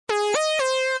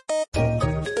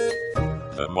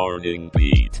Morning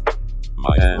Beat,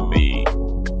 Miami.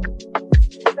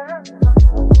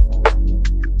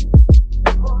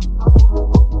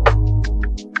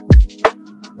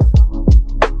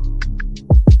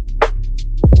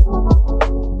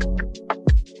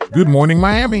 Good morning,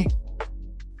 Miami.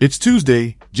 It's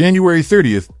Tuesday, January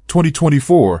 30th,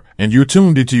 2024, and you're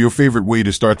tuned into your favorite way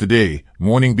to start the day,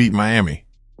 Morning Beat Miami.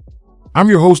 I'm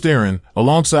your host, Aaron,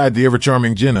 alongside the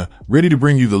ever-charming Jenna, ready to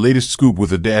bring you the latest scoop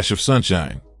with a dash of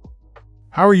sunshine.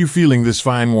 How are you feeling this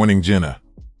fine morning, Jenna?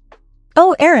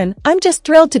 Oh, Aaron, I'm just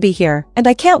thrilled to be here, and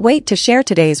I can't wait to share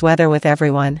today's weather with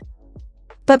everyone.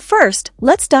 But first,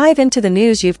 let's dive into the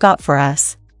news you've got for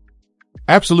us.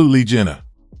 Absolutely, Jenna.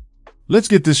 Let's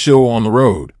get this show on the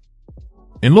road.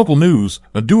 In local news,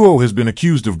 a duo has been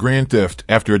accused of grand theft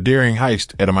after a daring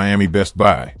heist at a Miami Best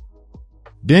Buy.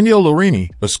 Danielle Lorini,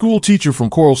 a school teacher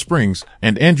from Coral Springs,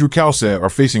 and Andrew Calsa are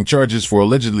facing charges for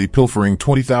allegedly pilfering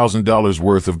 $20,000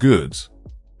 worth of goods.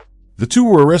 The two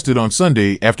were arrested on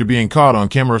Sunday after being caught on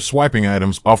camera swiping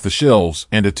items off the shelves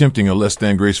and attempting a less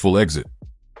than graceful exit.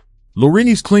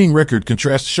 Lorini's clean record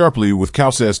contrasts sharply with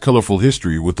Calsa's colorful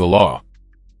history with the law.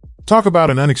 Talk about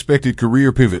an unexpected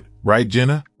career pivot, right,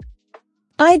 Jenna?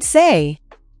 I'd say.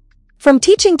 From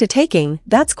teaching to taking,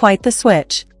 that's quite the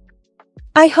switch.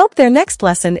 I hope their next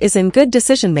lesson is in good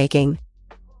decision-making.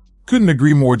 Couldn't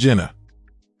agree more, Jenna.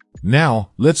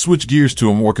 Now, let's switch gears to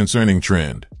a more concerning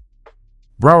trend.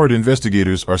 Broward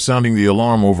investigators are sounding the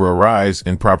alarm over a rise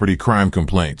in property crime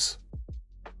complaints.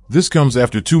 This comes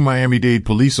after two Miami-Dade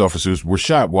police officers were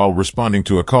shot while responding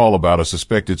to a call about a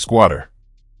suspected squatter.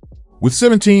 With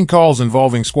 17 calls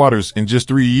involving squatters in just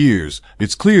 3 years,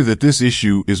 it's clear that this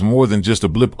issue is more than just a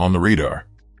blip on the radar.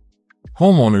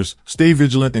 Homeowners, stay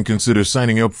vigilant and consider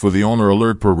signing up for the Owner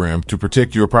Alert program to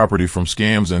protect your property from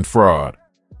scams and fraud.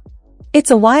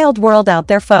 It's a wild world out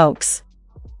there, folks.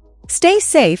 Stay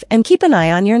safe and keep an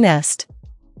eye on your nest.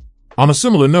 On a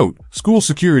similar note, school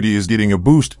security is getting a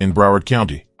boost in Broward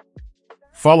County.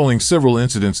 Following several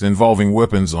incidents involving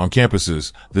weapons on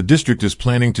campuses, the district is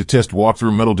planning to test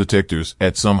walk-through metal detectors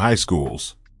at some high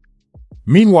schools.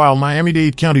 Meanwhile,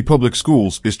 Miami-Dade County Public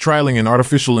Schools is trialing an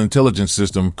artificial intelligence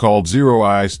system called Zero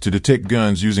Eyes to detect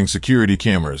guns using security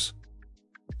cameras.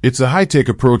 It's a high-tech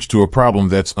approach to a problem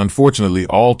that's unfortunately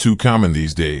all too common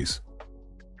these days.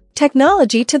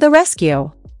 Technology to the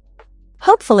rescue.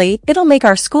 Hopefully, it'll make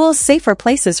our schools safer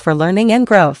places for learning and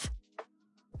growth.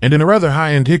 And in a rather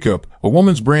high-end hiccup, a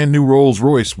woman's brand new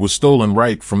Rolls-Royce was stolen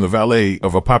right from the valet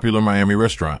of a popular Miami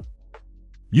restaurant.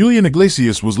 Yulian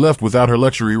Iglesias was left without her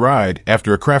luxury ride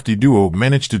after a crafty duo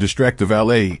managed to distract the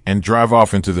valet and drive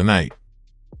off into the night.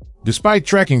 Despite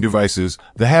tracking devices,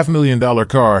 the $500,000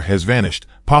 car has vanished,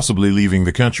 possibly leaving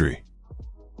the country.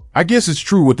 I guess it's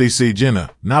true what they say, Jenna,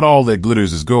 not all that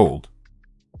glitters is gold.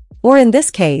 Or in this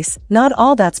case, not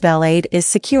all that's valeted is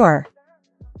secure.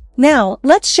 Now,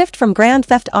 let's shift from Grand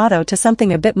Theft Auto to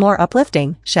something a bit more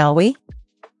uplifting, shall we?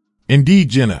 Indeed,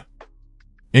 Jenna.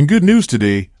 In good news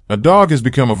today, a dog has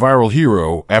become a viral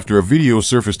hero after a video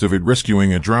surfaced of it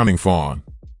rescuing a drowning fawn.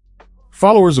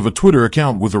 Followers of a Twitter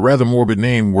account with a rather morbid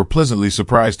name were pleasantly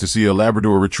surprised to see a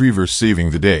Labrador retriever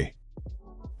saving the day.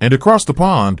 And across the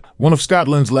pond, one of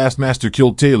Scotland's last master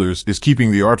kilt tailors is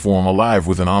keeping the art form alive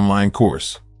with an online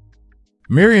course.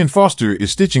 Marion Foster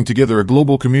is stitching together a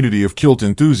global community of kilt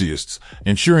enthusiasts,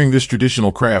 ensuring this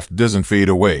traditional craft doesn't fade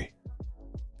away.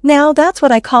 Now that's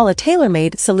what I call a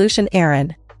tailor-made solution,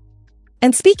 Aaron.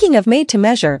 And speaking of made to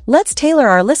measure, let's tailor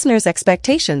our listeners'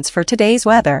 expectations for today's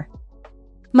weather.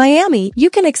 Miami, you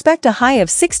can expect a high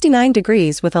of 69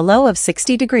 degrees with a low of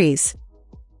 60 degrees.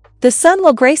 The sun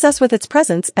will grace us with its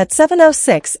presence at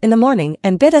 7:06 in the morning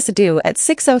and bid us adieu at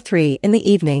 6:03 in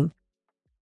the evening.